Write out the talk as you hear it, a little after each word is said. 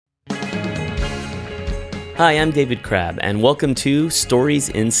Hi, I'm David Crabb, and welcome to Stories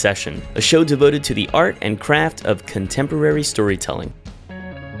in Session, a show devoted to the art and craft of contemporary storytelling.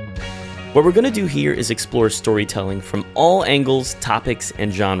 What we're going to do here is explore storytelling from all angles, topics,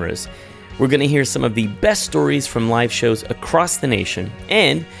 and genres. We're going to hear some of the best stories from live shows across the nation,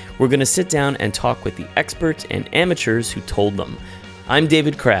 and we're going to sit down and talk with the experts and amateurs who told them. I'm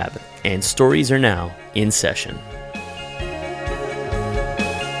David Crabb, and stories are now in session.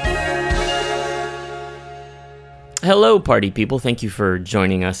 Hello, party people. Thank you for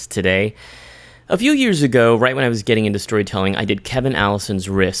joining us today. A few years ago, right when I was getting into storytelling, I did Kevin Allison's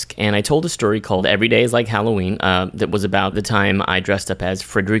Risk, and I told a story called Every Day is Like Halloween that was about the time I dressed up as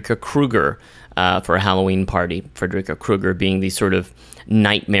Frederica Krueger for a Halloween party. Frederica Krueger being the sort of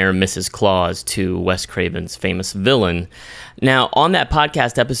nightmare Mrs. Claus to Wes Craven's famous villain. Now, on that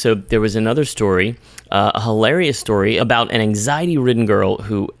podcast episode, there was another story, a hilarious story about an anxiety-ridden girl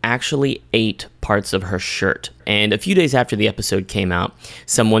who actually ate parts of her shirt. And a few days after the episode came out,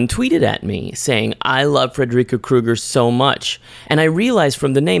 someone tweeted at me saying, "I love Frederica Krueger so much." And I realized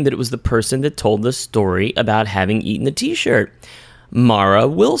from the name that it was the person that told the story about having eaten the t-shirt, Mara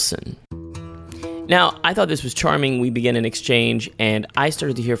Wilson. Now, I thought this was charming. We began an exchange, and I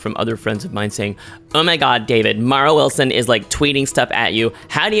started to hear from other friends of mine saying, "Oh my God, David, Mara Wilson is like tweeting stuff at you.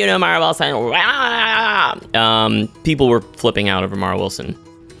 How do you know Mara Wilson?" People were flipping out over Mara Wilson.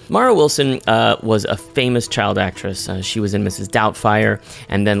 Mara Wilson was a famous child actress. She was in Mrs. Doubtfire,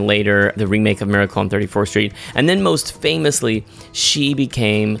 and then later the remake of Miracle on 34th Street. And then most famously, she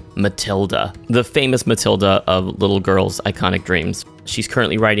became Matilda, the famous Matilda of little girls' iconic dreams. She's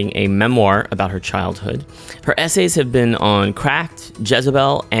currently writing a memoir about her childhood. Her essays have been on Cracked,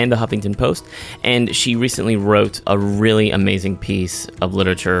 Jezebel, and the Huffington Post, and she recently wrote a really amazing piece of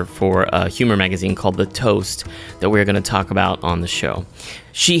literature for a humor magazine called The Toast that we're going to talk about on the show.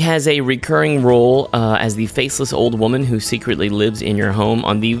 She has a recurring role as the faceless old woman who secretly lives in your home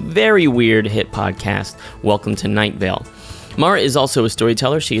on the very weird hit podcast, Welcome to Night Vale. Mara is also a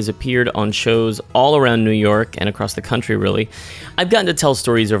storyteller. She has appeared on shows all around New York and across the country, really. I've gotten to tell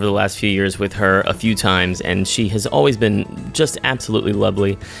stories over the last few years with her a few times, and she has always been just absolutely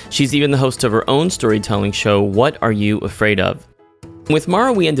lovely. She's even the host of her own storytelling show, What Are You Afraid Of? With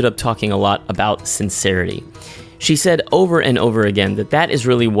Mara, we ended up talking a lot about sincerity. She said over and over again that is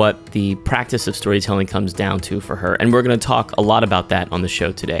really what the practice of storytelling comes down to for her, and we're going to talk a lot about that on the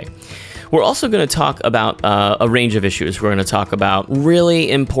show today. We're also going to talk about a range of issues. We're going to talk about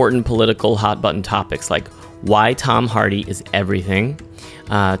really important political hot-button topics like why Tom Hardy is everything,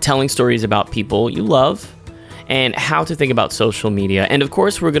 telling stories about people you love, and how to think about social media. And of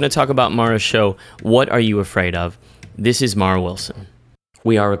course, we're going to talk about Mara's show, What Are You Afraid Of? This is Mara Wilson.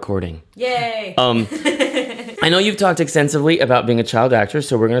 We are recording. Yay! I know you've talked extensively about being a child actress,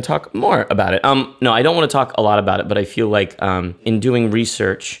 so we're going to talk more about it. No, I don't want to talk a lot about it, but I feel like in doing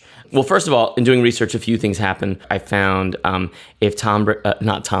research... Well, first of all, in doing research, a few things happened. I found if Tom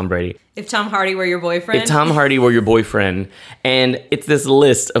Hardy were your boyfriend? If Tom Hardy were your boyfriend. And it's this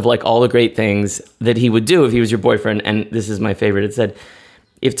list of like all the great things that he would do if he was your boyfriend. And this is my favorite. It said,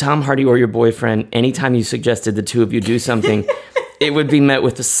 if Tom Hardy were your boyfriend, anytime you suggested the two of you do something, it would be met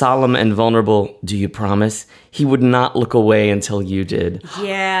with a solemn and vulnerable, "Do you promise?" He would not look away until you did.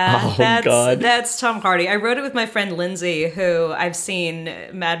 Yeah, God. That's Tom Hardy. I wrote it with my friend Lindsay, who I've seen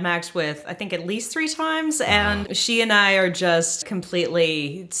Mad Max with, I think, at least 3 times, and she and I are just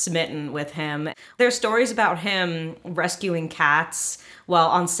completely smitten with him. There's stories about him rescuing cats while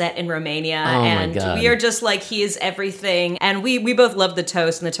on set in Romania, and we are just like, he is everything. And we both love The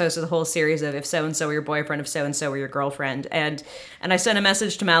Toast, and The Toast is the whole series of if so-and-so were your boyfriend, if so-and-so were your girlfriend. And I sent a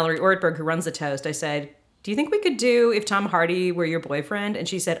message to Mallory Ortberg, who runs The Toast. I said, "Do you think we could do If Tom Hardy Were Your Boyfriend?" And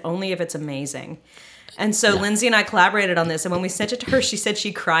she said, "Only if it's amazing." And so Lindsay and I collaborated on this, and when we sent it to her, she said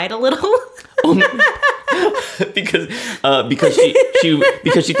she cried a little. because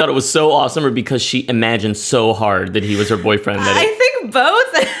she thought it was so awesome, or because she imagined so hard that he was her boyfriend. I think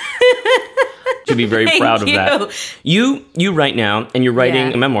both. She'd be very proud of that. You right now, and you're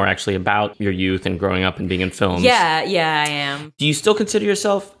writing a memoir actually about your youth and growing up and being in films. Yeah, I am. Do you still consider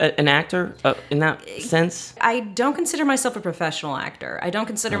yourself an actor in that sense? I don't consider myself a professional actor. I don't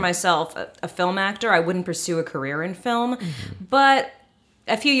consider myself a film actor. I wouldn't pursue a career in film. Mm-hmm. But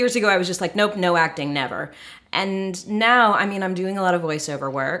a few years ago, I was just like, nope, no acting, never. And now, I mean, I'm doing a lot of voiceover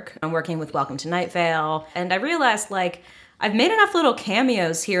work. I'm working with Welcome to Night Vale. And I realized, like, I've made enough little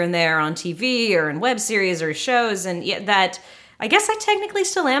cameos here and there on TV or in web series or shows, and yet that I guess I technically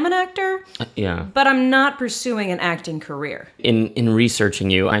still am an actor. But I'm not pursuing an acting career. In researching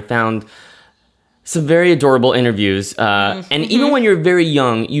you, I found Some very adorable interviews. And even when you're very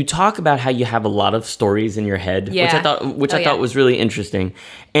young, you talk about how you have a lot of stories in your head, which I thought was really interesting.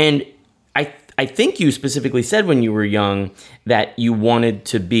 And I think you specifically said when you were young that you wanted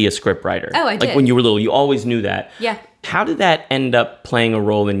to be a scriptwriter. Oh, I did. Like when you were little, you always knew that. Yeah. How did that end up playing a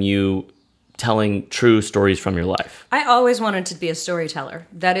role in you telling true stories from your life? I always wanted to be a storyteller.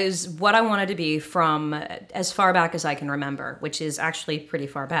 That is what I wanted to be from as far back as I can remember, which is actually pretty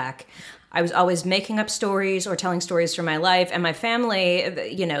far back. I was always making up stories or telling stories from my life. And my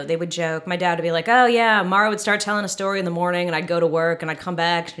family, you know, they would joke. My dad would be like, oh, yeah, Mara would start telling a story in the morning and I'd go to work and I'd come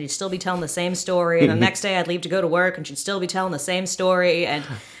back and she'd still be telling the same story. And the next day I'd leave to go to work and she'd still be telling the same story. And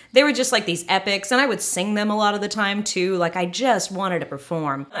they were just like these epics. And I would sing them a lot of the time, too. Like, I just wanted to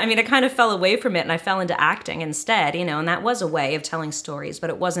perform. I mean, I kind of fell away from it and I fell into acting instead, you know, and that was a way of telling stories, but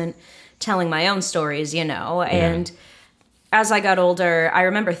it wasn't telling my own stories, you know, and as I got older, I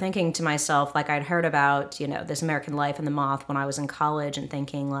remember thinking to myself, like I'd heard about, you know, This American Life and The Moth when I was in college and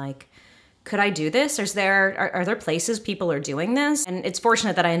thinking like, could I do this? Are there places people are doing this? And it's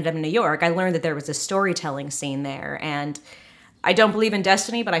fortunate that I ended up in New York. I learned that there was a storytelling scene there. And I don't believe in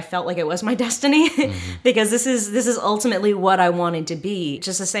destiny, but I felt like it was my destiny because this is ultimately what I wanted to be.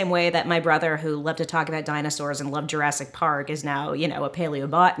 Just the same way that my brother, who loved to talk about dinosaurs and loved Jurassic Park, is now, you know, a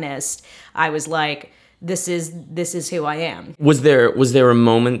paleobotanist. I was like, this is who I am. Was there a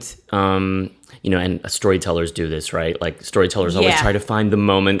moment, you know, and storytellers do this, right? Like storytellers always try to find the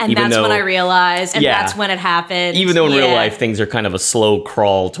moment. And that's when I realized, and that's when it happened. Even though in real life things are kind of a slow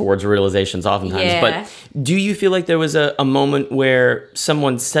crawl towards realizations oftentimes. Yeah. But do you feel like there was a moment where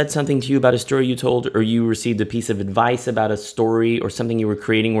someone said something to you about a story you told, or you received a piece of advice about a story or something you were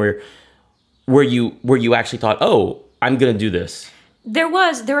creating where you actually thought, oh, I'm going to do this? There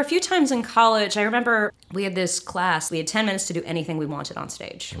were a few times in college. I remember we had this class. We had 10 minutes to do anything we wanted on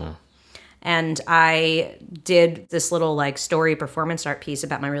stage. Wow. And I did this little like story performance art piece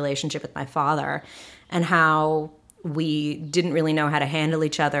about my relationship with my father and how we didn't really know how to handle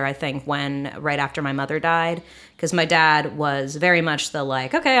each other, I think, right after my mother died. Because my dad was very much the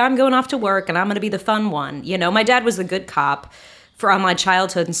like, okay, I'm going off to work and I'm going to be the fun one. You know, my dad was the good cop from my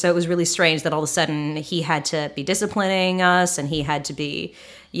childhood, and so it was really strange that all of a sudden he had to be disciplining us and he had to be,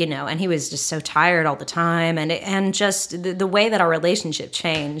 you know, and he was just so tired all the time, and just the way that our relationship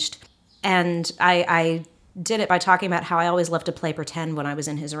changed. And I did it by talking about how I always loved to play pretend when I was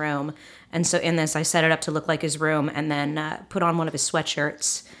in his room. And so in this, I set it up to look like his room and then put on one of his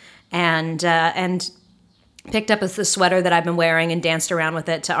sweatshirts and picked up the sweater that I've been wearing and danced around with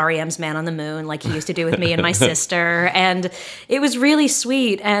it to R.E.M's Man on the Moon like he used to do with me and my sister. And it was really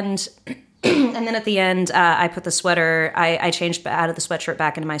sweet. And and then at the end, I put the sweater, I changed out of the sweatshirt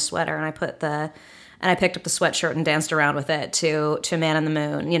back into my sweater, and I picked up the sweatshirt and danced around with it to Man on the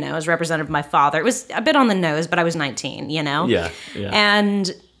Moon, you know, as representative of my father. It was a bit on the nose, but I was 19, you know? Yeah.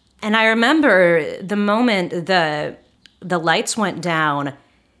 And I remember the moment the lights went down,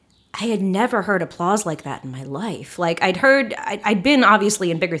 I had never heard applause like that in my life. Like I'd been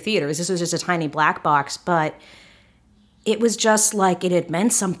obviously in bigger theaters. This was just a tiny black box, but it was just like it had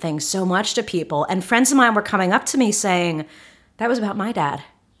meant something so much to people. And friends of mine were coming up to me saying, that was about my dad.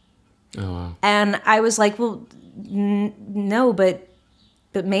 Oh, wow. And I was like, well, no, but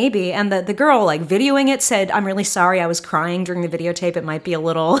maybe. And the girl like videoing it said, I'm really sorry I was crying during the videotape. It might be a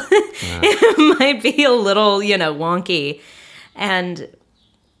little, it might be a little, you know, wonky. And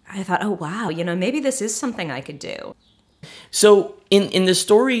I thought, oh, wow, you know, maybe this is something I could do. So in the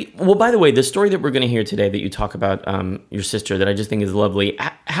story, well, by the way, the story that we're going to hear today that you talk about your sister that I just think is lovely,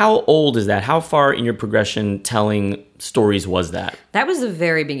 how old is that? How far in your progression telling stories was that? That was the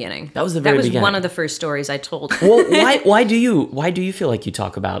very beginning. That was the very beginning. That was one of the first stories I told. Well, why do you feel like you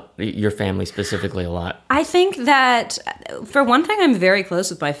talk about your family specifically a lot? I think that, for one thing, I'm very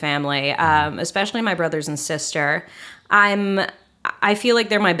close with my family, especially my brothers and sister. I feel like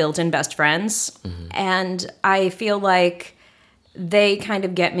they're my built-in best friends, and I feel like they kind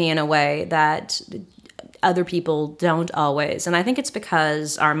of get me in a way that other people don't always. And I think it's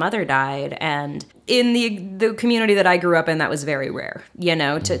because our mother died, and in the community that I grew up in, that was very rare. You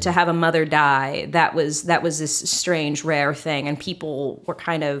know, to have a mother die, that was this strange, rare thing, and people were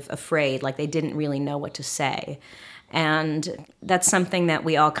kind of afraid, like they didn't really know what to say. And that's something that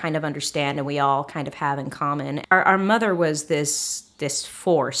we all kind of understand and we all kind of have in common. Our mother was this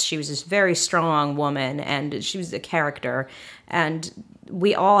force. She was this very strong woman, and she was a character. And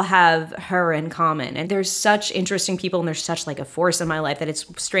we all have her in common. And there's such interesting people, and there's such like a force in my life that it's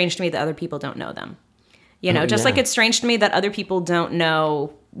strange to me that other people don't know them. You know, like it's strange to me that other people don't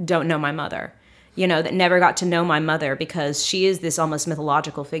know my mother. You know, that never got to know my mother, because she is this almost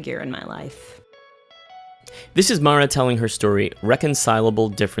mythological figure in my life. This is Mara telling her story, Reconcilable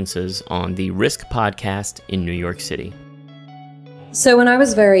Differences, on the Risk podcast in New York City. So when I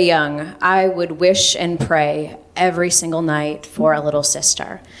was very young, I would wish and pray every single night for a little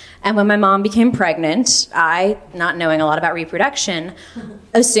sister. And when my mom became pregnant, I, not knowing a lot about reproduction,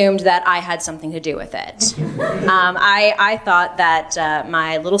 assumed that I had something to do with it. I thought that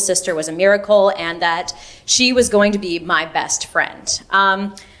my little sister was a miracle and that she was going to be my best friend.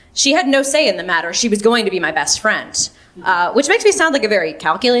 She had no say in the matter. She was going to be my best friend. Which makes me sound like a very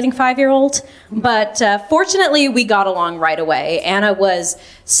calculating 5-year-old, but fortunately we got along right away. Anna was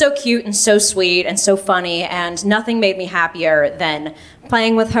so cute and so sweet and so funny, and nothing made me happier than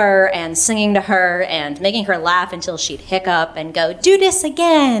playing with her and singing to her and making her laugh until she'd hiccup and go, "Do this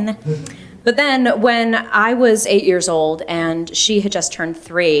again." But then when I was 8 years old and she had just turned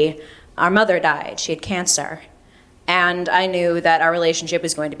 3, our mother died. She had cancer, and I knew that our relationship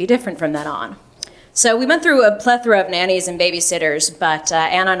was going to be different from then on. So we went through a plethora of nannies and babysitters, but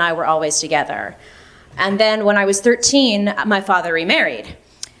Anna and I were always together. And then when I was 13, my father remarried.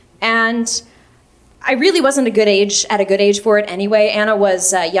 And I really wasn't at a good age for it anyway. Anna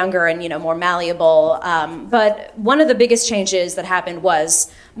was younger and, more malleable. But one of the biggest changes that happened was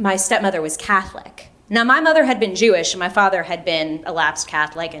my stepmother was Catholic. Now, my mother had been Jewish, and my father had been a lapsed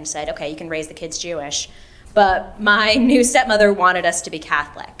Catholic and said, okay, you can raise the kids Jewish. But my new stepmother wanted us to be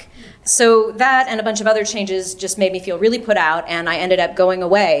Catholic. So that and a bunch of other changes just made me feel really put out, and I ended up going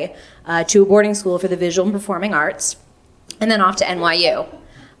away to a boarding school for the visual and performing arts, and then off to NYU,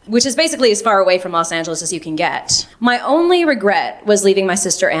 which is basically as far away from Los Angeles as you can get. My only regret was leaving my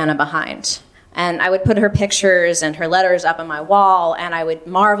sister Anna behind. And I would put her pictures and her letters up on my wall, and I would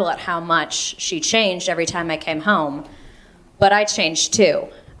marvel at how much she changed every time I came home. But I changed too.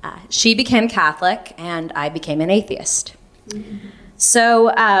 She became Catholic, and I became an atheist.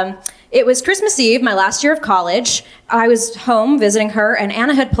 So it was Christmas Eve, my last year of college. I was home visiting her, and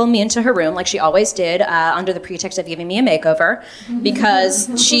Anna had pulled me into her room, like she always did, under the pretext of giving me a makeover,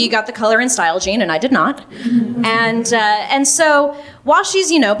 because she got the color and style gene, and I did not. And so while she's,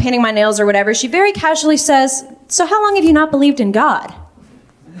 painting my nails or whatever, she very casually says, "So how long have you not believed in God?"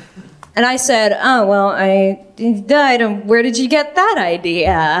 And I said, "Oh, well, I died, and where did you get that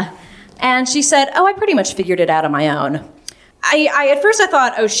idea?" And she said, "Oh, I pretty much figured it out on my own." At first I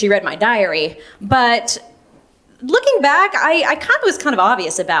thought, oh, she read my diary, but looking back, I was kind of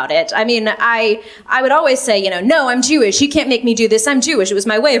obvious about it. I mean, I would always say, no, I'm Jewish. You can't make me do this. I'm Jewish. It was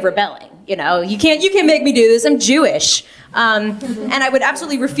my way of rebelling. You can't make me do this. I'm Jewish. And I would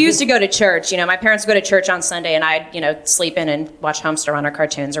absolutely refuse to go to church. My parents would go to church on Sunday, and I'd, sleep in and watch Homestar Runner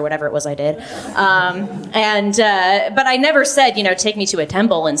cartoons or whatever it was I did. But I never said, take me to a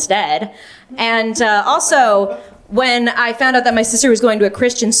temple instead. And also, when I found out that my sister was going to a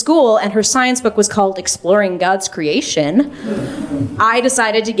Christian school and her science book was called Exploring God's Creation, I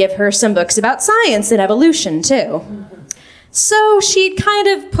decided to give her some books about science and evolution, too. So she'd kind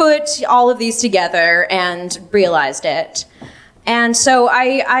of put all of these together and realized it. And so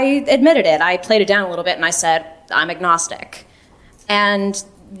I admitted it. I played it down a little bit and I said, I'm agnostic. And,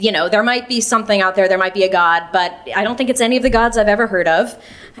 there might be something out there, there might be a God, but I don't think it's any of the gods I've ever heard of.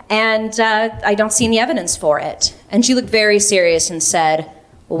 And I don't see any evidence for it. And she looked very serious and said,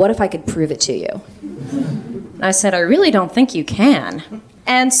 well, what if I could prove it to you? And I said, I really don't think you can.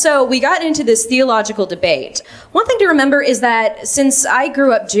 And so we got into this theological debate. One thing to remember is that since I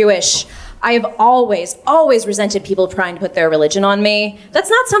grew up Jewish, I have always resented people trying to put their religion on me. That's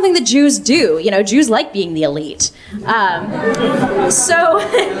not something that Jews do. Jews like being the elite.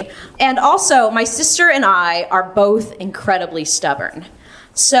 And also, my sister and I are both incredibly stubborn.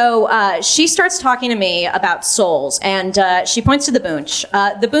 So she starts talking to me about souls, and she points to the Boonch.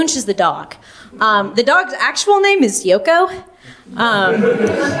 The Boonch is the dog. The dog's actual name is Yoko,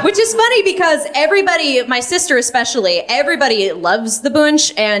 which is funny because everybody, my sister especially, everybody loves the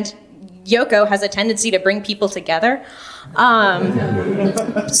Boonch, and Yoko has a tendency to bring people together.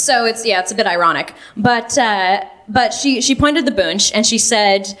 So it's a bit ironic. But she pointed the Boonch, and she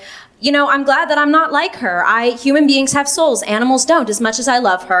said, I'm glad that I'm not like her. Human beings have souls, animals don't. As much as I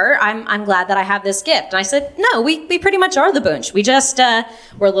love her, I'm glad that I have this gift. And I said, no, we pretty much are the Boonch. We just,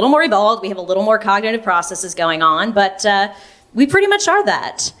 we're a little more evolved. We have a little more cognitive processes going on, but we pretty much are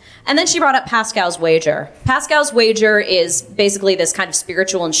that. And then she brought up Pascal's wager. Pascal's wager is basically this kind of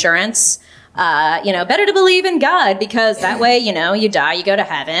spiritual insurance. Better to believe in God because that way, you die, you go to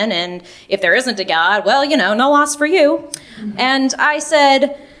heaven. And if there isn't a God, well, no loss for you. And I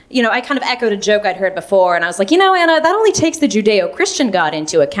said, I kind of echoed a joke I'd heard before, and I was like, Anna, that only takes the Judeo-Christian God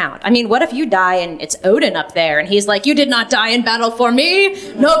into account. I mean, what if you die and it's Odin up there, and he's like, you did not die in battle for me,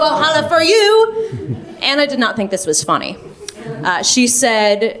 no Valhalla for you. Anna did not think this was funny. She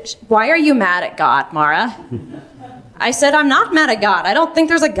said, "Why are you mad at God, Mara?" I said, "I'm not mad at God. I don't think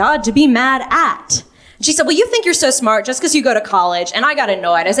there's a God to be mad at." She said, "Well, you think you're so smart just because you go to college." And I got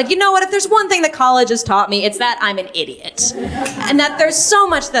annoyed. I said, "You know what? If there's one thing that college has taught me, it's that I'm an idiot. And that there's so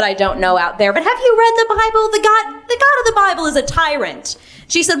much that I don't know out there. But have you read the Bible? The God of the Bible is a tyrant."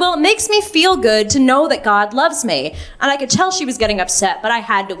 She said, "Well, it makes me feel good to know that God loves me." And I could tell she was getting upset, but I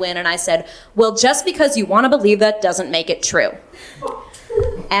had to win. And I said, "Well, just because you want to believe that doesn't make it true."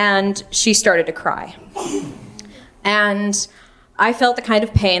 And she started to cry. And I felt the kind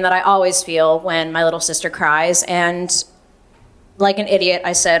of pain that I always feel when my little sister cries, and like an idiot,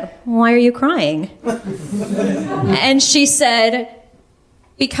 I said, "Why are you crying?" And she said,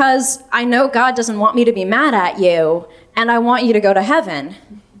 "Because I know God doesn't want me to be mad at you, and I want you to go to heaven."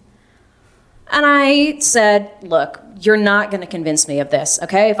 And I said, "Look, you're not going to convince me of this,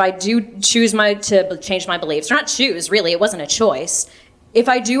 okay? If I do choose to change my beliefs, or not choose, really, it wasn't a choice. If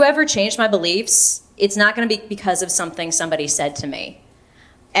I do ever change my beliefs, it's not going to be because of something somebody said to me."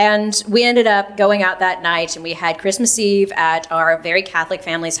 And we ended up going out that night, and we had Christmas Eve at our very Catholic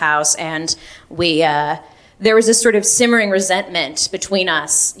family's house, and there was this sort of simmering resentment between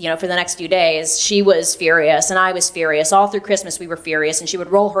us, for the next few days. She was furious, and I was furious. All through Christmas, we were furious, and she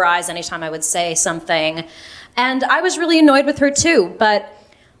would roll her eyes anytime I would say something. And I was really annoyed with her, too, but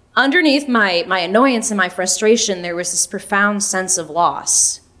underneath my annoyance and my frustration, there was this profound sense of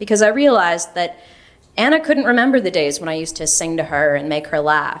loss, because I realized that Anna couldn't remember the days when I used to sing to her and make her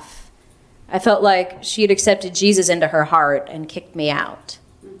laugh. I felt like she had accepted Jesus into her heart and kicked me out.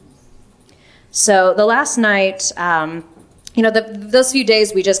 So the last night, those few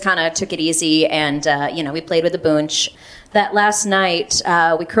days we just kind of took it easy, and we played with the Boonch. That last night,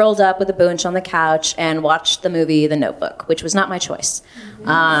 we curled up with the Boonch on the couch and watched the movie The Notebook, which was not my choice.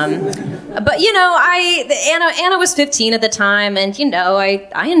 But Anna was 15 at the time, and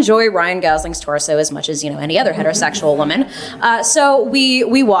I enjoy Ryan Gosling's torso as much as any other heterosexual woman. So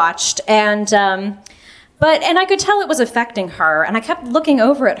we watched, and I could tell it was affecting her, and I kept looking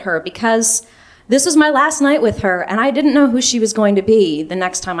over at her because this was my last night with her, and I didn't know who she was going to be the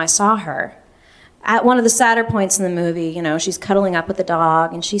next time I saw her. At one of the sadder points in the movie, she's cuddling up with the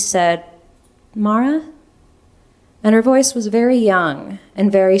dog, and she said, "Mara?" And her voice was very young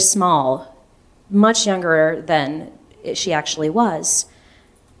and very small, much younger than she actually was.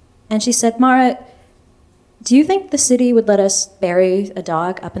 And she said, "Mara, do you think the city would let us bury a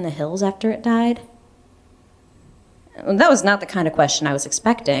dog up in the hills after it died?" Well, that was not the kind of question I was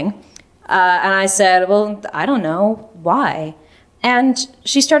expecting. And I said, "Well, I don't know. Why?" And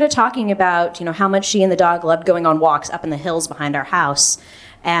she started talking about, how much she and the dog loved going on walks up in the hills behind our house,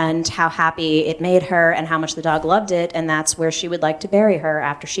 and how happy it made her, and how much the dog loved it, and that's where she would like to bury her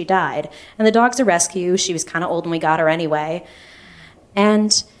after she died. And the dog's a rescue. She was kind of old when we got her anyway.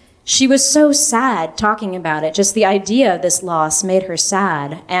 And she was so sad talking about it. Just the idea of this loss made her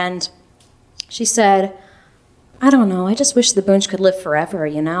sad. And she said, "I don't know, I just wish the Boonch could live forever,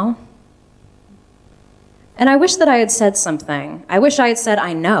 And I wish that I had said something. I wish I had said,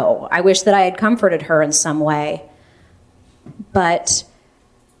 "I know." I wish that I had comforted her in some way. But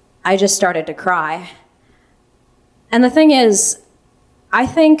I just started to cry. And the thing is, I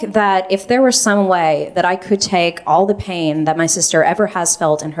think that if there were some way that I could take all the pain that my sister ever has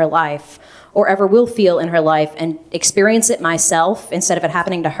felt in her life, or ever will feel in her life, and experience it myself instead of it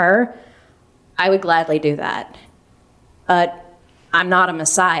happening to her, I would gladly do that. But I'm not a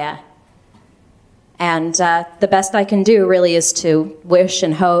messiah. And the best I can do really is to wish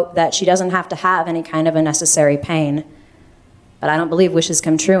and hope that she doesn't have to have any kind of unnecessary pain. But I don't believe wishes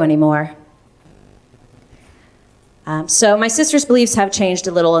come true anymore. So my sister's beliefs have changed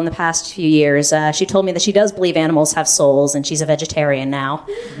a little in the past few years. She told me that she does believe animals have souls, and she's a vegetarian now.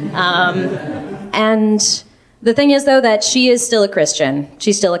 And the thing is, though, that she is still a Christian.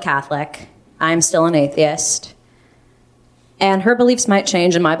 She's still a Catholic. I'm still an atheist. And her beliefs might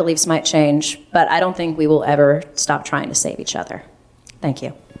change and my beliefs might change, but I don't think we will ever stop trying to save each other. Thank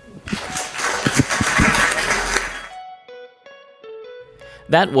you.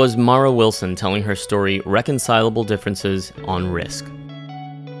 That was Mara Wilson telling her story, Reconcilable Differences on Risk.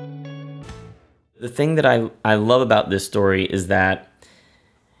 The thing that I love about this story is that,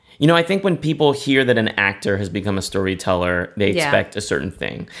 I think when people hear that an actor has become a storyteller, they expect a certain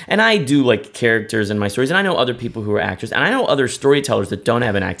thing. And I do like characters in my stories, and I know other people who are actors, and I know other storytellers that don't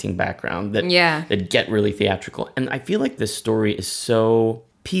have an acting background that get really theatrical. And I feel like this story is so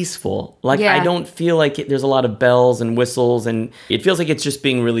peaceful. Like, Yeah. I don't feel like there's a lot of bells and whistles, and it feels like it's just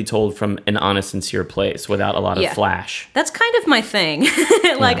being really told from an honest, sincere place without a lot of Yeah. flash. That's kind of my thing.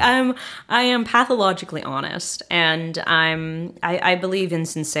 Like I am pathologically honest, and I believe in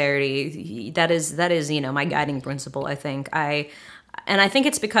sincerity. That is my guiding principle. I think I think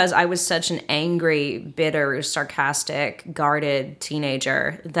it's because I was such an angry, bitter, sarcastic, guarded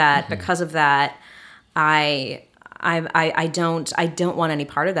teenager that because of that, I don't want any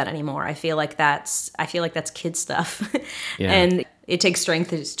part of that anymore. I feel like that's kid stuff. Yeah. And it takes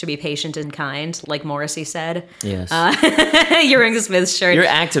strength to be patient and kind, like Morrissey said. Yes. You're wearing the Smiths shirt. You're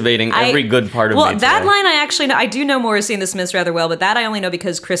activating every good part of me Well, that today. line I actually know. I do know Morrissey and the Smiths rather well, but that I only know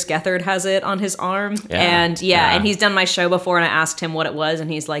because Chris Gethard has it on his arm. And and he's done my show before, and I asked him what it was,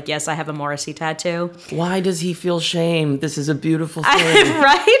 and he's like, yes, I have a Morrissey tattoo. Why does he feel shame? This is a beautiful thing.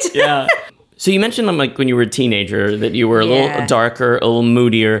 Right? Yeah. So you mentioned like when you were a teenager that you were a Yeah. little darker, a little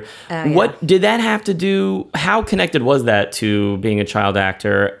moodier. Yeah. What did that have to do? How connected was that to being a child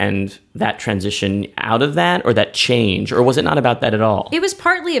actor and that transition out of that, or that change, or was it not about that at all? It was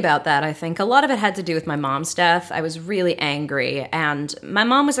partly about that, I think. A lot of it had to do with my mom's death. I was really angry, and my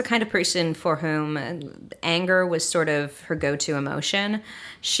mom was the kind of person for whom anger was sort of her go-to emotion.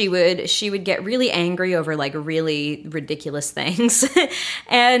 She would get really angry over like really ridiculous things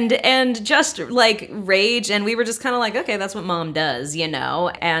and just like rage, and we were just kind of like, okay, that's what mom does,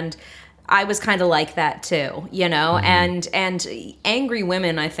 and I was kind of like that too, and angry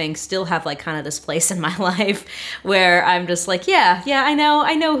women, I think, still have like kind of this place in my life where I'm just like, yeah, I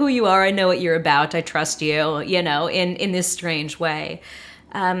know who you are. I know what you're about. I trust you, in this strange way.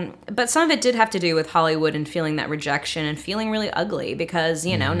 But some of it did have to do with Hollywood and feeling that rejection and feeling really ugly because,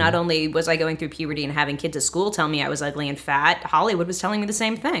 not only was I going through puberty and having kids at school tell me I was ugly and fat, Hollywood was telling me the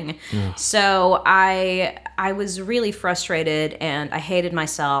same thing. Yeah. So I was really frustrated, and I hated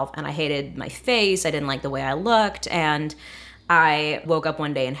myself, and I hated my face. I didn't like the way I looked, and I woke up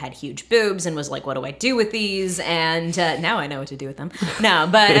one day and had huge boobs and was like, what do I do with these? And now I know what to do with them. No,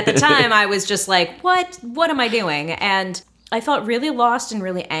 but at the time I was just like, what am I doing? And I felt really lost and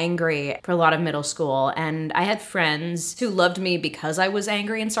really angry for a lot of middle school, and I had friends who loved me because I was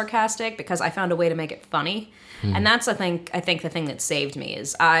angry and sarcastic, because I found a way to make it funny. And that's I think the thing that saved me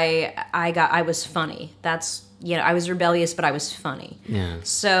is I was funny. That's, I was rebellious, but I was funny. Yeah.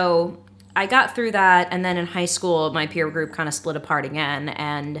 So I got through that, and then in high school my peer group kind of split apart again,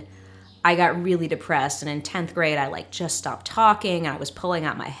 and I got really depressed, and in 10th grade I just stopped talking, and I was pulling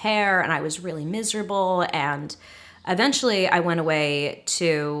out my hair, and I was really miserable, and eventually, I went away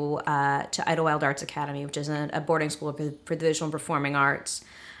to Idlewild Arts Academy, which is a boarding school for the visual and performing arts.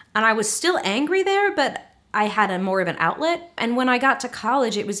 And I was still angry there, but I had more of an outlet. And when I got to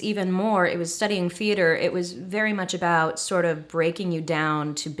college, it was even more. It was studying theater. It was very much about sort of breaking you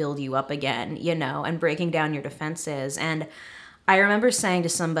down to build you up again, and breaking down your defenses. And I remember saying to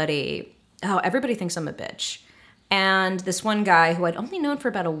somebody, oh, everybody thinks I'm a bitch. And this one guy who I'd only known for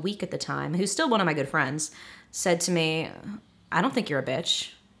about a week at the time, who's still one of my good friends, said to me, I don't think you're a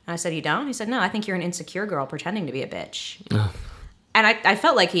bitch. And I said, you don't? He said, no, I think you're an insecure girl pretending to be a bitch. And I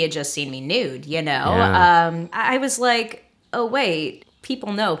felt like he had just seen me nude, Yeah. I was like, oh, wait,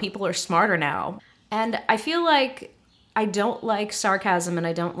 people know. People are smarter now. And I feel like I don't like sarcasm and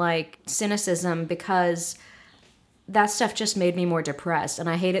I don't like cynicism because that stuff just made me more depressed. And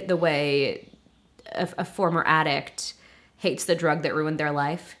I hate it the way a former addict hates the drug that ruined their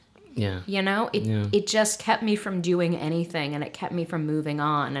life. Yeah. It just kept me from doing anything, and it kept me from moving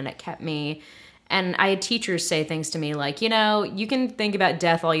on, and it kept me, and I had teachers say things to me like, you can think about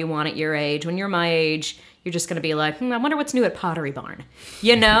death all you want at your age. When you're my age, you're just going to be like, I wonder what's new at Pottery Barn.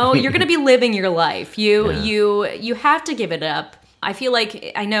 You're going to be living your life. You have to give it up. I feel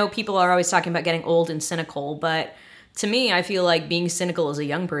like, I know people are always talking about getting old and cynical, but to me, I feel like being cynical is a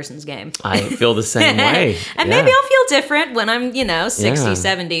young person's game. I feel the same way. And maybe I'll feel different when I'm, 60,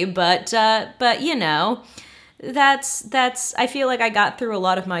 70, but that's I feel like I got through a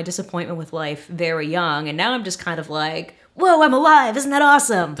lot of my disappointment with life very young, and now I'm just kind of like, whoa, I'm alive. Isn't that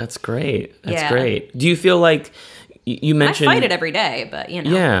awesome? That's great. That's great. Do you feel like you mentioned I fight it every day, but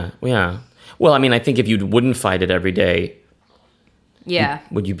Yeah. Well, I mean, I think if you wouldn't fight it every day, yeah.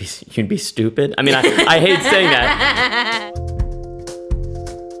 You'd be stupid? I mean, I hate saying that.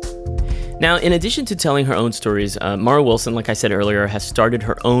 Now, in addition to telling her own stories, Mara Wilson, like I said earlier, has started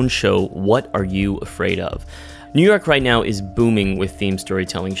her own show, What Are You Afraid Of? New York right now is booming with theme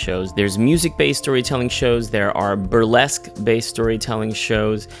storytelling shows. There's music-based storytelling shows, there are burlesque-based storytelling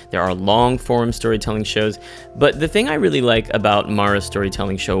shows, there are long-form storytelling shows. But the thing I really like about Mara's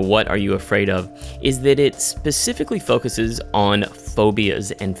storytelling show, What Are You Afraid Of, is that it specifically focuses on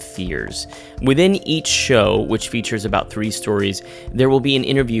phobias and fears. Within each show, which features about 3 stories, there will be an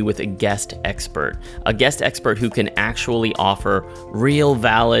interview with a guest expert who can actually offer real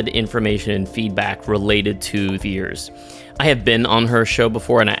valid information and feedback related to fears. I have been on her show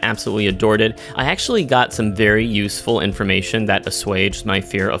before and I absolutely adored it. I actually got some very useful information that assuaged my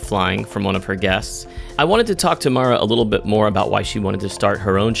fear of flying from one of her guests. I wanted to talk to Mara a little bit more about why she wanted to start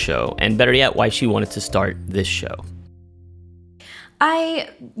her own show, and better yet, why she wanted to start this show. I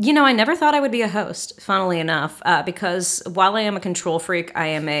never thought I would be a host, funnily enough, because while I am a control freak, I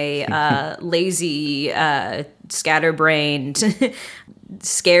am a lazy, scatterbrained,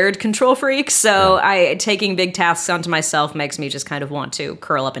 scared control freak. So taking big tasks onto myself makes me just kind of want to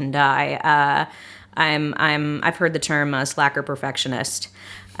curl up and die. I've heard the term slacker perfectionist,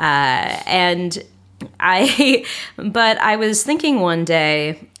 but I was thinking one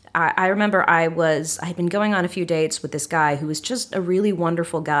day. I remember I'd been going on a few dates with this guy who was just a really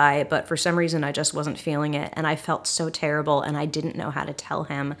wonderful guy, but for some reason I just wasn't feeling it, and I felt so terrible, and I didn't know how to tell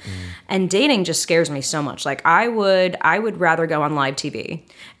him. And dating just scares me so much. Like I would rather go on live TV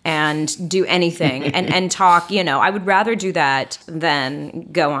and do anything and talk, I would rather do that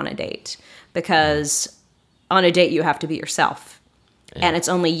than go on a date, because on a date you have to be yourself, and it's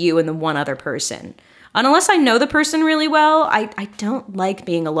only you and the one other person. And unless I know the person really well, I don't like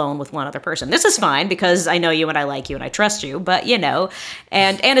being alone with one other person. This is fine because I know you and I like you and I trust you, but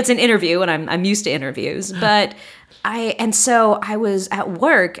and it's an interview and I'm used to interviews. But so I was at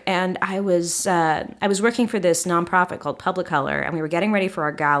work and I was working for this nonprofit called Public Color, and we were getting ready for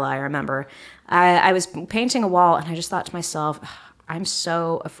our gala. I remember I was painting a wall and I just thought to myself, I'm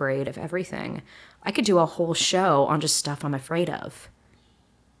so afraid of everything. I could do a whole show on just stuff I'm afraid of.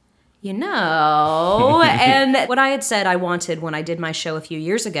 And what I had said I wanted when I did my show a few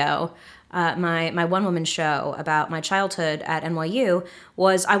years ago, my one-woman show about my childhood at NYU,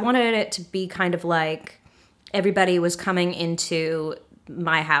 was I wanted it to be kind of like everybody was coming into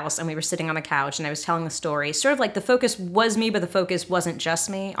my house and we were sitting on the couch and I was telling the story. Sort of like the focus was me, but the focus wasn't just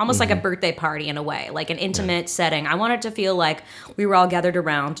me. Almost like a birthday party in a way, like an intimate setting. I wanted to feel like we were all gathered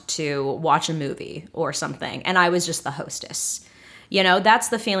around to watch a movie or something, and I was just the hostess. That's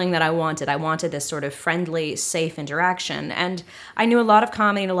the feeling that I wanted. I wanted this sort of friendly, safe interaction. And I knew a lot of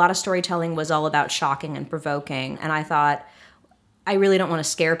comedy and a lot of storytelling was all about shocking and provoking. And I thought, I really don't want to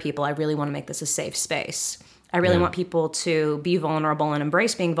scare people. I really want to make this a safe space. I really want people to be vulnerable and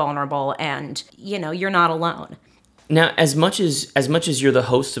embrace being vulnerable. And, you're not alone. Now, as much as you're the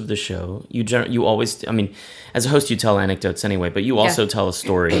host of the show, you always, as a host, you tell anecdotes anyway, but you also tell a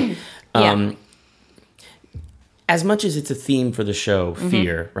story. As much as it's a theme for the show,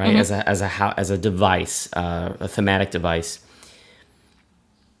 fear, right? As a device, a thematic device.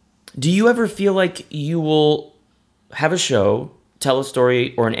 Do you ever feel like you will have a show, tell a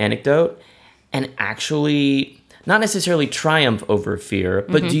story or an anecdote, and actually not necessarily triumph over fear,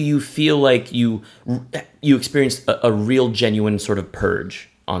 but do you feel like you experienced a real, genuine sort of purge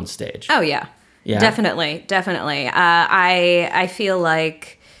on stage? Oh yeah, definitely. I feel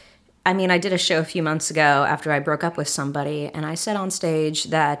like. I did a show a few months ago after I broke up with somebody, and I said on stage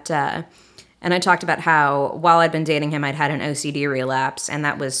that, and I talked about how while I'd been dating him, I'd had an OCD relapse, and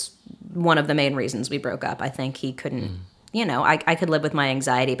that was one of the main reasons we broke up. I think he couldn't, I could live with my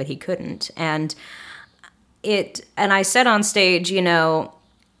anxiety, but he couldn't. And I said on stage, you don't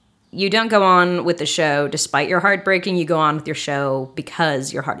go on with the show despite your heart breaking, you go on with your show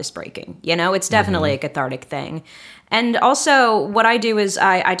because your heart is breaking. It's definitely a cathartic thing. And also, what I do is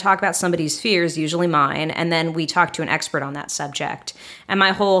I talk about somebody's fears, usually mine, and then we talk to an expert on that subject. And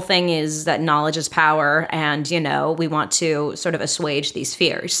my whole thing is that knowledge is power, and, we want to sort of assuage these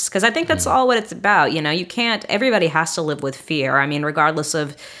fears. Because I think that's all what it's about. Everybody has to live with fear. Regardless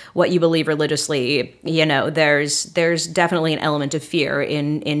of what you believe religiously, there's definitely an element of fear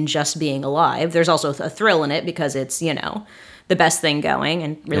in just being alive. There's also a thrill in it because it's, the best thing going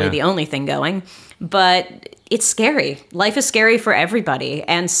and really the only thing going. But it's scary. Life is scary for everybody.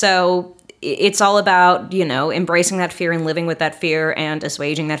 And so it's all about, embracing that fear and living with that fear and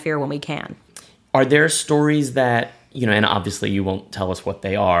assuaging that fear when we can. Are there stories that, and obviously you won't tell us what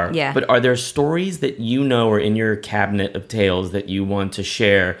they are, but are there stories that are in your cabinet of tales that you want to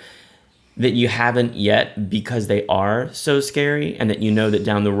share that you haven't yet because they are so scary and that that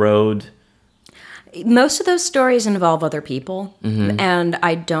down the road? Most of those stories involve other people, and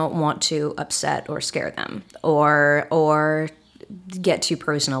I don't want to upset or scare them or get too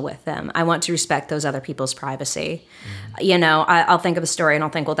personal with them. I want to respect those other people's privacy. I'll think of a story and I'll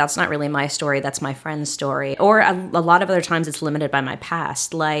think, well, that's not really my story, that's my friend's story. Or a lot of other times it's limited by my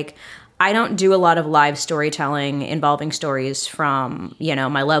past. Like, I don't do a lot of live storytelling involving stories from,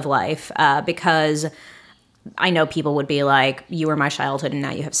 my love life, because I know people would be like, you were my childhood and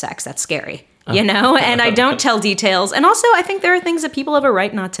now you have sex. That's scary, and I don't tell details. And also, I think there are things that people have a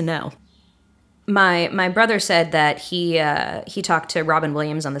right not to know. My brother said that he talked to Robin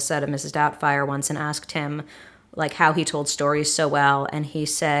Williams on the set of Mrs. Doubtfire once and asked him like how he told stories so well. And he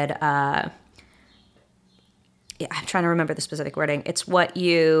said, I'm trying to remember the specific wording. It's what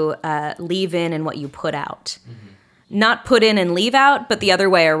you leave in and what you put out. Mm-hmm. Not put in and leave out, but the other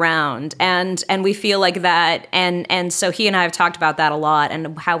way around. And we feel like that. And so he and I have talked about that a lot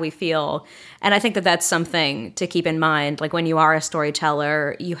and how we feel. And I think that that's something to keep in mind. Like when you are a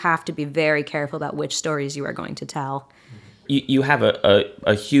storyteller, you have to be very careful about which stories you are going to tell. You have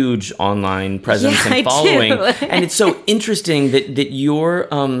a huge online presence Yeah, and following, I do. and it's so interesting that you're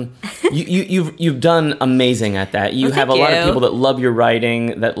you've done amazing at that. You Well, have a thank lot of you. people that love your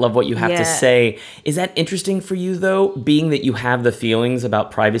writing, that love what you have to Yeah. say. Is that interesting for you though, being that you have the feelings about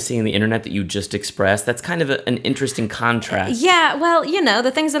privacy and the internet that you just expressed? That's kind of an interesting contrast. Yeah, well,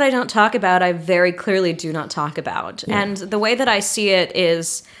 the things that I don't talk about, I very clearly do not talk about. Yeah. And the way that I see it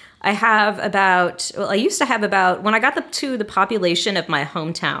is I used to have about, when I got to the population of my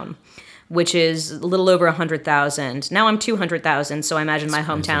hometown, which is a little over 100,000. Now I'm 200,000, so I imagine my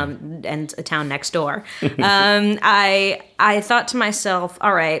hometown and a town next door. I thought to myself,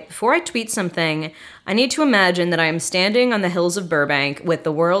 all right, before I tweet something, I need to imagine that I am standing on the hills of Burbank with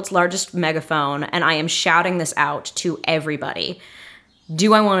the world's largest megaphone, and I am shouting this out to everybody.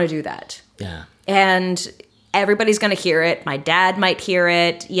 Do I want to do that? Yeah. And everybody's going to hear it. My dad might hear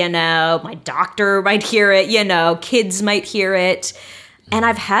it, my doctor might hear it, kids might hear it. And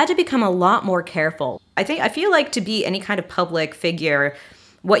I've had to become a lot more careful. I feel like to be any kind of public figure,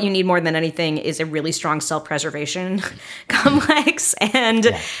 what you need more than anything is a really strong self-preservation complex. And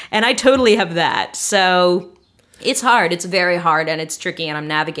I totally have that. So it's hard. It's very hard and it's tricky and I'm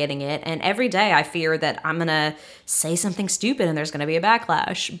navigating it. And every day I fear that I'm going to say something stupid and there's going to be a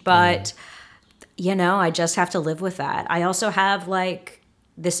backlash. But I just have to live with that. I also have like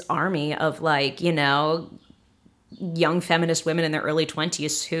this army of young feminist women in their early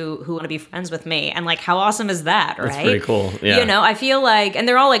 20s who want to be friends with me. And like, how awesome is that, right? That's pretty cool. Yeah. I feel like, and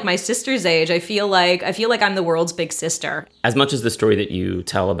they're all like my sister's age. I feel like I'm the world's big sister. As much as the story that you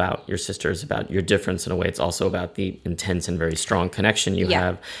tell about your sister is about your difference in a way, it's also about the intense and very strong connection you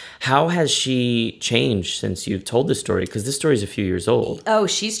have. How has she changed since you've told this story? Because this story is a few years old. Oh,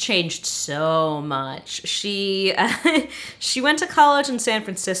 she's changed so much. She went to college in San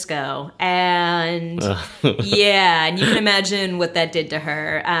Francisco, and and you can imagine what that did to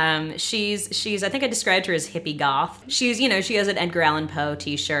her. She's I think I described her as hippie goth. She has an Edgar Allan Poe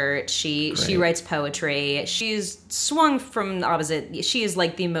t-shirt. She writes poetry. She's swung from the opposite. She is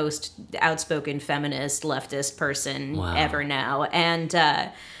like the most outspoken feminist leftist person ever now,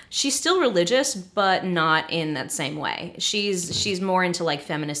 and she's still religious, but not in that same way. She's more into like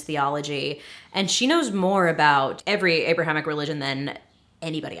feminist theology, and she knows more about every Abrahamic religion than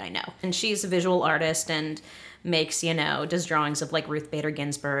anybody I know. And she's a visual artist and makes, does drawings of like Ruth Bader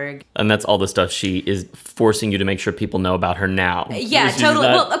Ginsburg. And that's all the stuff she is forcing you to make sure people know about her now. Yeah, totally.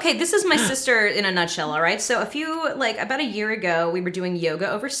 Well, okay, this is my sister in a nutshell, all right? So about a year ago, we were doing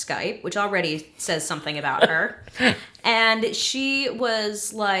yoga over Skype, which already says something about her. And she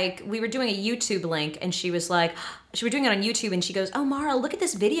was like, we were doing a YouTube link, and she was like, we were doing it on YouTube, and she goes, oh, Mara, look at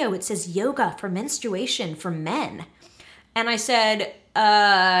this video. It says yoga for menstruation for men. And I said,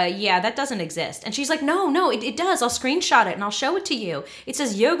 yeah, that doesn't exist. And she's like, no, it does. I'll screenshot it and I'll show it to you. It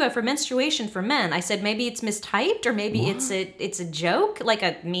says yoga for menstruation for men. I said, maybe it's mistyped, or maybe it's a joke, like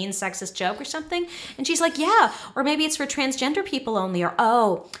a mean sexist joke or something. And she's like, yeah, or maybe it's for transgender people only, or,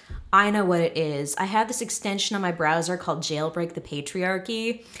 oh, I know what it is. I have this extension on my browser called Jailbreak the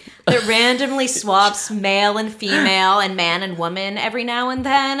Patriarchy that randomly swaps male and female and man and woman every now and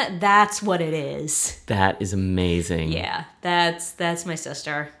then. That's what it is. That is amazing. Yeah, that's my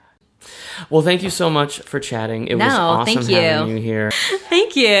sister. Well, thank you so much for chatting. It was awesome thank you. having you here.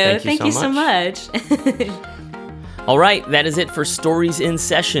 Thank you. Thank you so much. All right, that is it for Stories in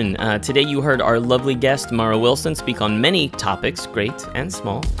Session. Today you heard our lovely guest, Mara Wilson, speak on many topics, great and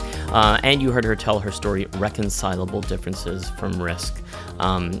small. And you heard her tell her story, Reconcilable Differences from Risk.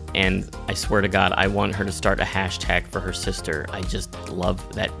 And I swear to God, I want her to start a hashtag for her sister. I just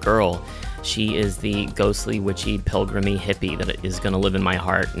love that girl. She is the ghostly, witchy, pilgrimy hippie that is going to live in my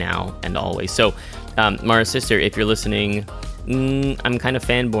heart now and always. So, Mara's sister, if you're listening, I'm kind of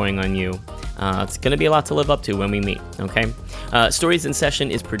fanboying on you. It's going to be a lot to live up to when we meet, okay? Stories in Session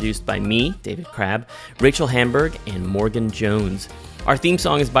is produced by me, David Crabb, Rachel Hamburg, and Morgan Jones. Our theme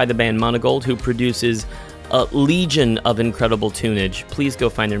song is by the band Monogold, who produces a legion of incredible tunage. Please go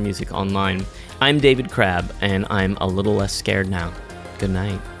find their music online. I'm David Crabb, and I'm a little less scared now. Good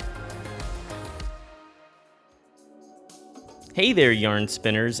night. Hey there, yarn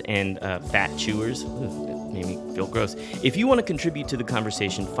spinners and fat chewers. Ooh, it made me feel gross. If you want to contribute to the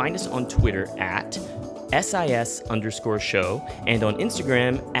conversation, find us on Twitter at SIS_show and on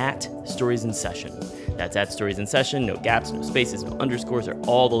Instagram at Stories in Session. That's at Stories in Session, no gaps, no spaces, no underscores, or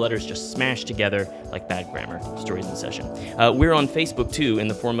all the letters just smashed together like bad grammar. Stories in Session. We're on Facebook too, in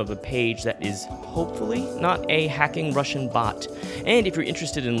the form of a page that is hopefully not a hacking Russian bot. And if you're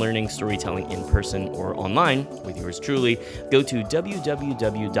interested in learning storytelling in person or online with yours truly, go to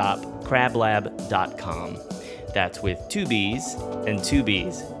www.crablab.com. That's with 2 B's and 2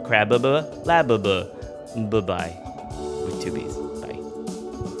 B's. Crababa, lababa, bye-bye with 2 B's.